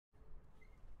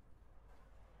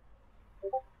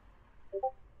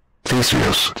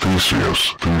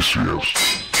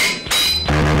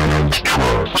and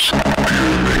tracks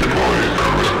created by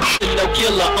Alex. No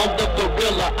killer, I'm the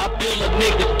gorilla. I feel a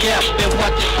nigga's cap and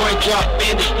watch his brain drop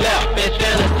in his lap.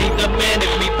 Insanity demanded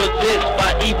me possessed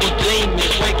by evil demons.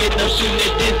 Waking up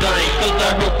shooting design, cause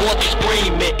I heard voices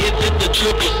screaming. Is it the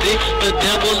triple C? The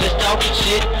devil is talking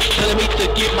shit, telling me to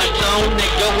get my tone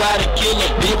and go out and kill a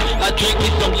bitch. I drink me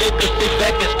some liquor, sit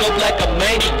back and scope like a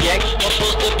maniac. My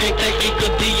poster can't take me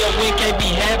cause D.O.N. can't be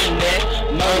having that.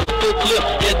 Murder full clip,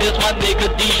 yeah, this my nigga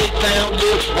DJ sound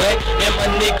look whack. And my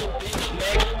nigga Big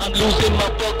Mac, I'm losing my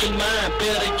fucking mind.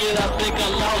 Better get, I think I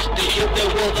lost it. If there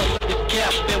was a nigga's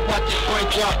cap and watch his brain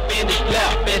drop in his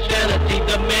lap. Insanity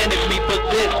demanded me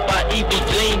possessed by evil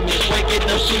demons. Waking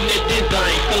up shooting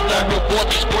design, cause I heard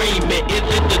voices screaming. Is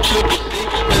it the triple C?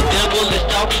 The devil is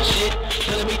talking shit,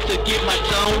 telling me to get my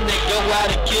tone and go out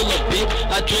and kill a bitch.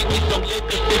 I drink me some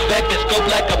liquor, sit back and scope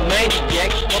like a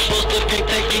maniac. My poster can't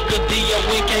take me cause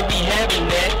D.O.N. can't be having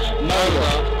that.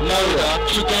 Murder, murder,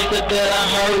 true gangster that I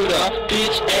heard of.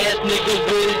 Bitch ass nigga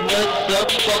with his nuts up.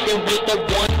 Fucking with the 1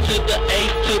 to the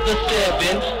 8 to the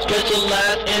 7.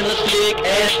 Specialized in a slick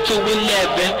ass to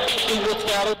 11.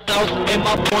 Suicidal thoughts in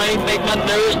my brain make my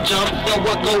nerves jump. So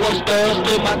I go upstairs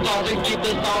to my closet, keep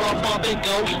the salt on pump and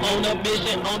go on a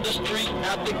mission on the street,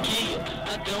 out the kill.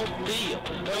 I don't feel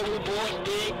no remorse,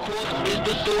 dead corpse is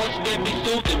the source that be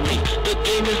soothing me. The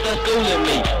demons are schooling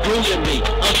me, ruling me.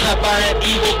 I'm top by an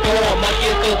evil form, I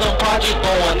guess cause I'm project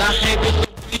born. I hang with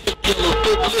some real killers,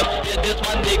 full clip. Yeah, this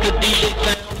my nigga DJ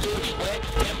sound look whack.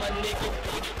 And my nigga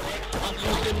Big Mac, I'm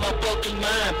losing my fucking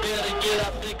mind. Better get, I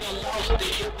think I lost it.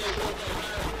 If there was a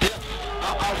line of death,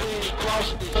 I already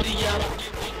crossed it. See, I don't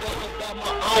give a fuck about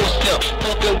my own self.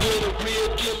 Fucking with a real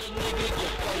killer nigga,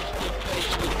 you're face to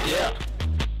face with death.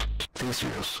 This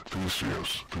is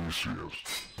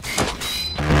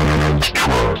and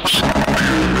tracks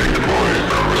created by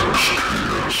Alex.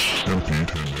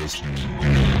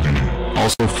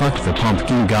 Also fuck the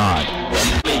pumpkin god.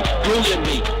 Ruling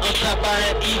me, I'm top by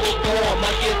an evil form.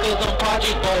 I guess cause I'm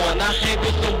project born. I hang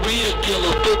with some real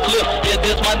killers, full clip. Yeah,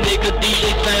 this my nigga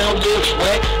DJ sound look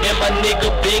whack. And my nigga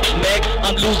Big Mac,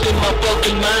 I'm losing my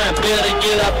fucking mind. Better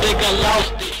get, I think I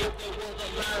lost it. If there was a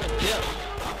line of death,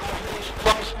 I already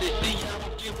crossed it. See, I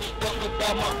don't give a fuck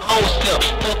about my own self.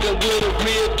 Fucking with a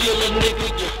real killer nigga,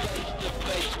 you're face to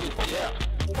face with death.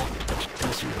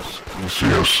 This is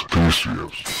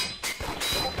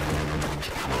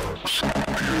and tracks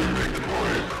created by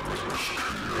Alex.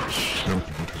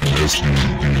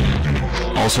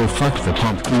 Also fuck the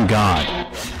pumpkin god.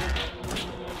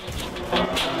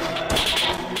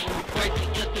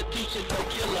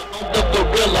 The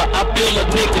gorilla, I feel a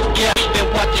nigga's gap and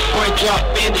watch his brain drop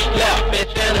in his lap.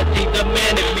 Insanity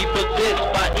demanded me possessed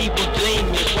by evil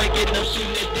demons. Waking up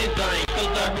shooting design,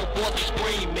 cause I heard voices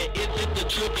screaming. Is it the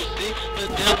triple C? The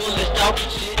devil is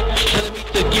talking shit, telling me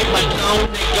to get my tone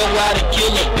and go out and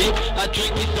kill a bitch. I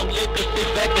drink me some liquor, sit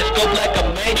back and scope like a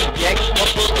maniac. My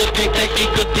poster can't take me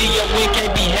cause D.O.N.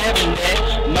 can't be having that.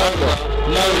 Murder,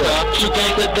 murder, true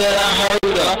gangster that I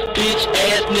heard of. Bitch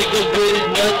ass nigga with his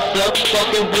nuts up.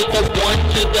 Fucking with the 1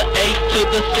 to the 8 to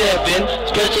the 7.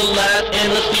 Specialized in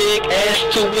a slick ass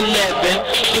to 11.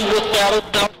 Suicidal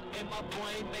thoughts in my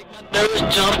brain make my nerves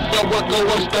jump. So I go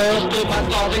upstairs to my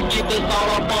closet, keep the salt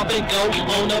on pump and go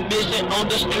on a mission on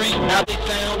the street. Now they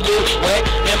sound look whack.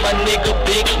 And my nigga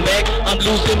Big Mac, I'm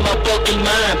losing my fucking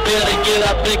mind. Better get,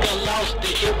 I think I lost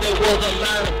it. If there was a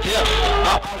line of death,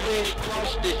 I already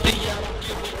crossed it. See, I don't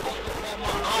give a fuck about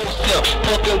my own self.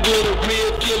 Fucking with a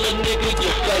real killer nigga,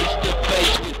 you're face to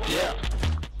face with death.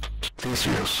 This is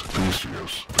and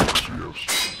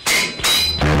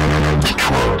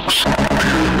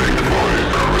tracks created by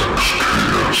Alex.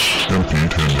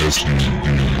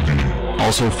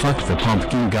 Also fuck the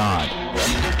pumpkin god.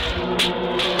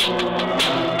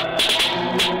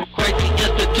 Crazy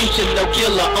institution, no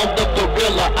killer, I'm the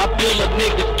gorilla. I feel a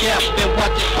nigga's cap and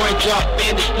watch his brain drop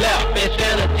in his lap.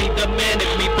 Insanity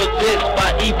demanded me possessed by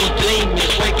evil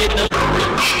demons. Waking up.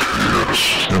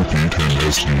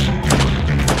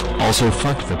 Also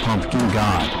fuck the pumpkin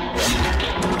god.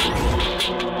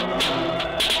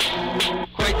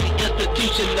 Crazy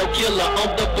institution, no killer,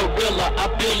 I'm the gorilla. I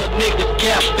feel a nigga's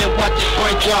cap and watch his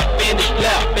brain drop in his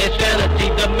lap. Insanity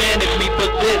demanded me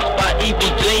possessed by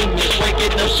evil demons.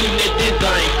 Waking up shooting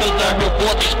design, cause I heard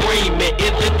voices screaming.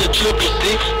 Is it the triple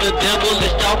C? The devil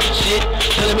is talking shit,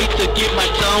 telling me to get my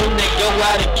tone and go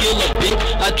out and kill a bitch.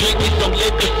 I drink me some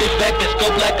liquor, sit back and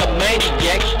scope like a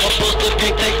maniac. My poster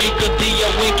can't take me cause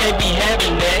D.O.N. can't be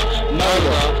having that.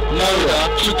 Murder, murder,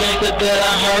 true gangster that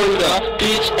I heard of.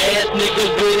 Bitch ass nigga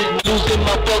with his losing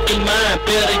my fucking mind.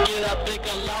 Better get, I think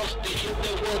I lost it.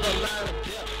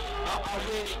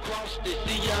 already crossed it.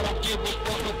 See, I don't give a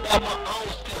fuck about my own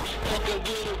stuff. Fucking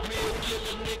with a real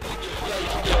killer nigga, you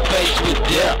face to face with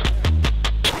death.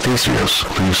 Theseus.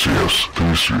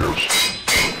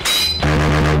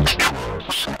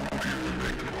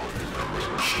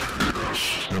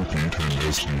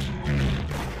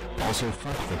 Also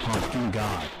fuck the pumpkin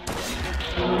god.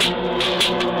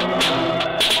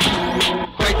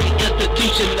 Crazy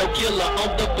institutional killer on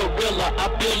the gorilla.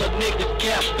 I feel a nigga's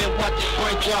cap and watch his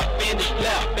brain drop in his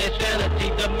lap.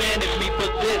 Insanity demanded me,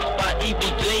 possessed by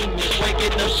evil demons.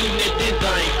 Waking up shooting at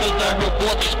design, cause I heard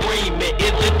voices screaming.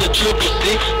 Is it the triple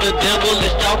C? The devil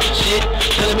is talking shit,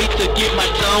 telling me to get my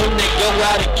tone and go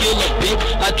out and kill a bitch.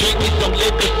 I drink me some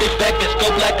liquor, sit back and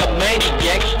scope like a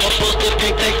maniac. My poster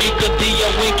can't take me cause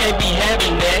D.O.N. can't be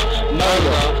having that.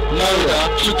 Murder,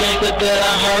 true gangster that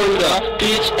I heard of.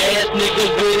 Bitch ass nigga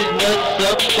with his nuts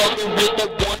up, fucking with the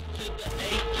 1 to the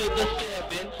 8 to the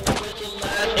 7.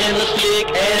 Specialized and a slick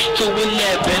ass to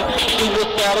 11.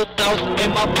 Suicidal thoughts in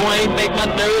my brain make my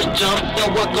nerves jump. So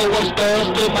I go upstairs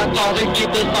to my closet, keep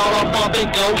the salt on pump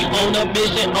and go on a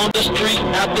mission on the street,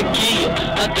 out to kill.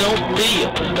 I don't feel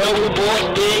a remorse,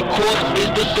 dead corpse is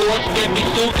the source that be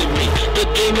soothing me. The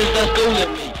demons are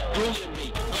schooling me, ruling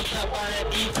me. On top I am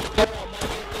evil,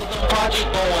 project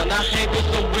born. I hang with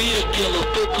some real killers,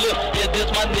 full clip. Yeah, this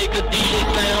my nigga DJ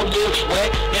sound look whack,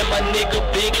 and my nigga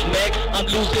Big Mac. I'm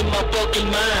losing my fucking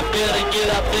mind. Better get,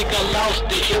 I think I lost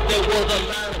it. If there was a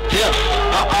line of death,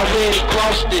 I already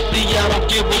crossed it. See, I don't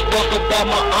give a fuck about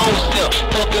my own self.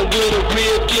 Fucking with a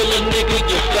real killer nigga,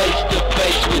 you're face to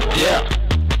face with death.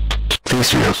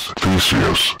 Theseus.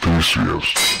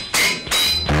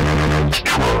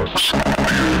 Tracks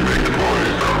made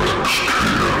by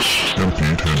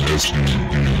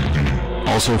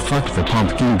Also fuck the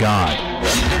pumpkin god.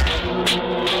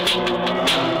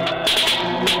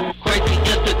 Crazy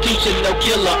institutional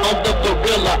killer on the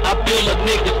gorilla. I feel a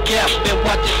nigga's cap and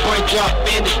watch his brain drop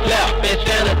in his lap.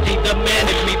 Insanity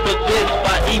demanded me, possessed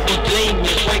by evil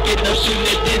demons. Waking up shooting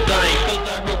at design, cause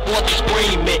I heard voices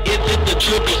screaming. Is it the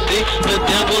triple C? The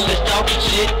devil is talking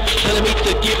shit, telling me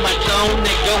to get my tone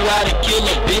and go out and kill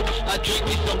a bitch. I drink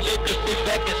me some liquor, sit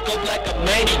back and scope like a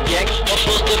maniac. My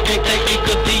poster can't take me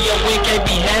cause D.O.N. can't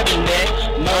be having that.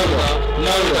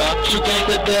 Murder, true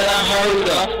gangster that I heard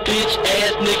of. Bitch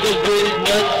ass nigga with his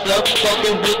nuts up,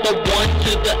 fucking with the 1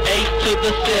 to the 8 to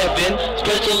the 7.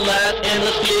 Specialized and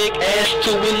a slick ass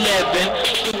to 11.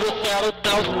 Suicidal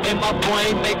thoughts in my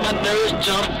brain make my nerves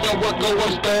jump. So I go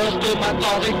upstairs to my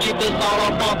closet, keep the salt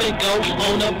on pump and go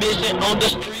on a mission on the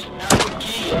street, out to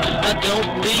kill. I don't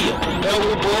feel a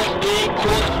remorse, dead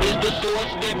corpse is the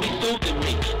source that be soothing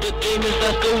me. The demons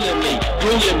are schooling me,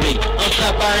 ruling me. On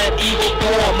top I am evil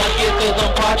form, I guess cause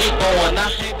I'm project born. I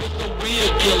hang with some real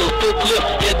killers, full clip.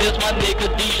 Yeah, this my nigga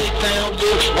DJ sound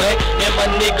look whack, and my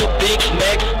nigga Big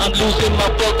Mac. I'm losing my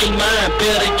fucking mind.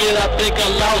 Better get, I think I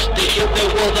lost it. If there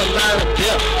was a line of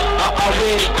death, I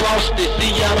already crossed it.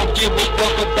 See, I don't give a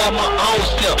fuck about my own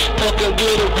self. Fucking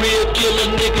with a real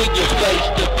killer nigga, you're face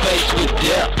to face with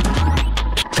death.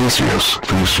 Theseus.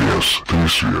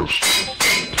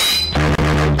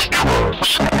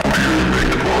 Tracks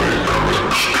made by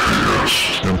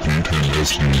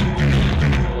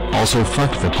Also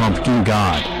fuck the pumpkin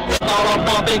god. All I'm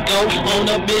bumping go on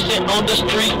a mission on the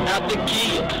street, out to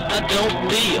kill. I don't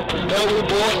feel a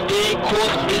remorse, dead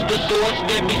corpse is the source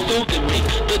that be soothing me.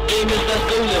 The demons are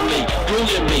schooling me,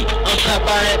 ruling me. On top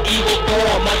I am evil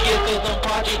form, I guess cause I'm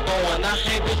project born. I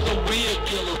hang with some real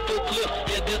killers, full clip.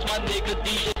 Yeah, this my nigga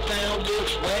DJ sound look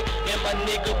whack, and my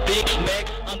nigga Big Mac.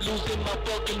 I'm losing my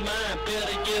fucking mind.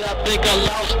 Better get, I think I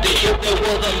lost it. If there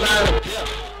was a line of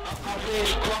death, I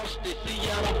already crossed it. See,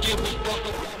 I don't give a fuck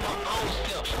about my own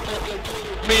self. Fucking with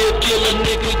a real killer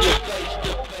nigga, you're face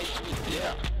to face with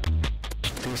death.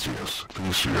 Theseus.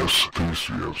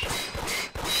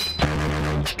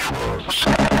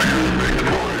 Tracks made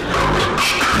by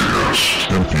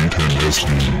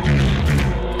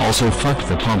Also fuck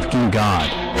the pumpkin god.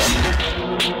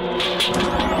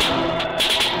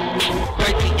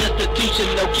 Crazy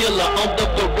institutional killer on the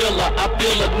gorilla. I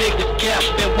feel a nigga's cap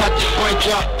and watch his brain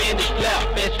drop in his lap.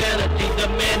 Insanity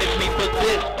demanded me,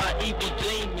 possessed by evil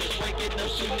demons. Waking up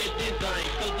shooting at design,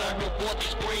 cause I heard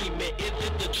voices screaming. Is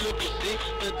it the triple C?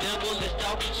 The devil is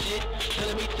talking shit,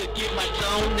 telling me to get my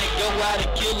tone and go out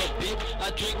and kill a bitch. I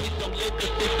drink me some liquor,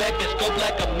 sit back and scope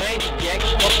like a maniac.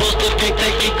 My poster can't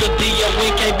take me cause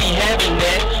D.O.N. can't be having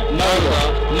that. Murder,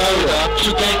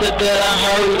 true gangster that I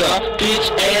heard of. Bitch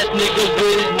ass nigga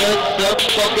with his nuts up,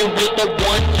 fucking with the 1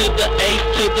 to the 8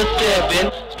 to the 7.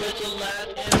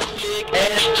 Specialized and a slick ass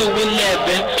ass to 11.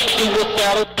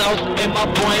 Suicidal thoughts in my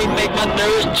brain make my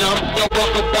nerves jump. So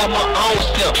walk about my own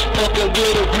self. Fucking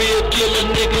with a real killer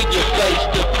nigga, you're face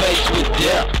to face with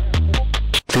death.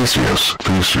 TCS,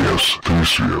 TCS,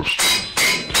 TCS.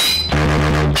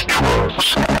 And drugs.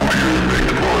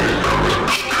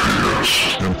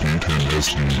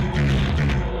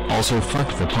 MP10SDDD. Also fuck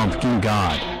the pumpkin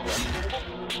god.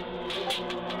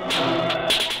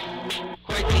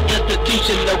 Crazy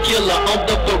institutional killer on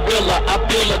the gorilla. I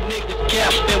feel a nigga's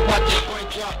cap and watch his brain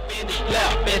drop in his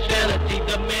lap. Insanity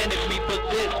demanded me,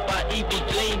 possessed by evil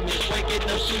demons. Waking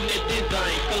up shooting at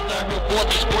design, cause I heard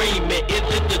voices screaming. Is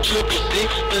it the triple C?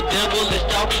 The devil is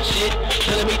talking shit,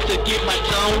 telling me to get my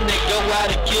tone and go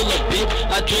out and kill a bitch.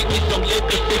 I drink me some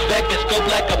liquor, sit back and scope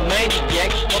like a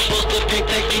maniac. My poster can't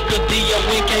take me cause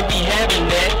D.O.N. can't be having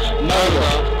that.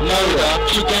 Murder, murder,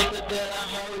 you can't say that I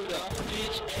heard of.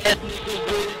 Bitch ass nigga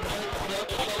with it.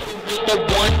 The 1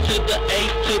 to the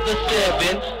 8 to the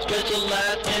 7.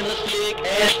 Specialized in a slick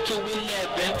ass to 11.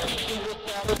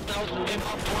 Suicidal thoughts in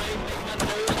my brain make my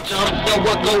nerves jump. So I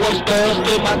go upstairs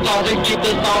to my closet, keep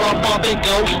the salt on pump and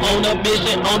go on a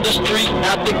mission on the street,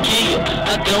 out to kill.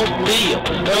 I don't feel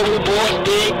the remorse,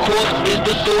 dead corpse is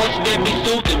the source that be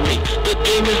soothing me. The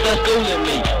demons are schooling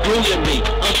me, ruling me.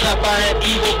 On top by an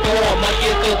evil form, I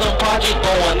guess cause I'm project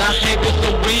born. I hang with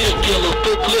some real killers,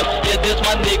 full clip. Yeah, this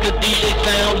my nigga DJ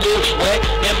sound looks whack.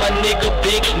 And my nigga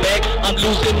Big Mac, I'm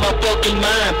losing my fucking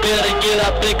mind. Better get,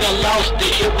 I think I lost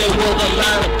it. If there was a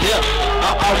line of death,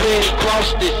 I already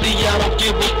crossed it. See, I don't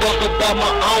give a fuck about my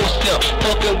own self.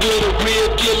 Fucking with a real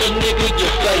killer nigga,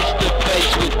 you're face to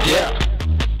face with death.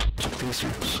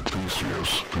 TCS,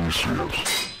 TCS, TCS.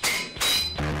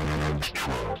 And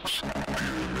drugs.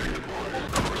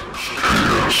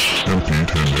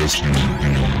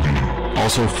 MP10SDDD.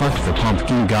 Also fuck the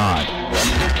pumpkin god.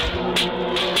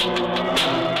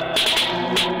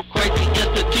 Crazy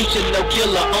institutional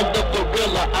killer on the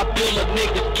gorilla. I feel a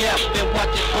nigga's cap and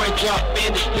watch his brain drop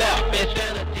in his lap.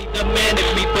 Insanity demanded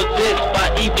me, possessed by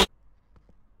evil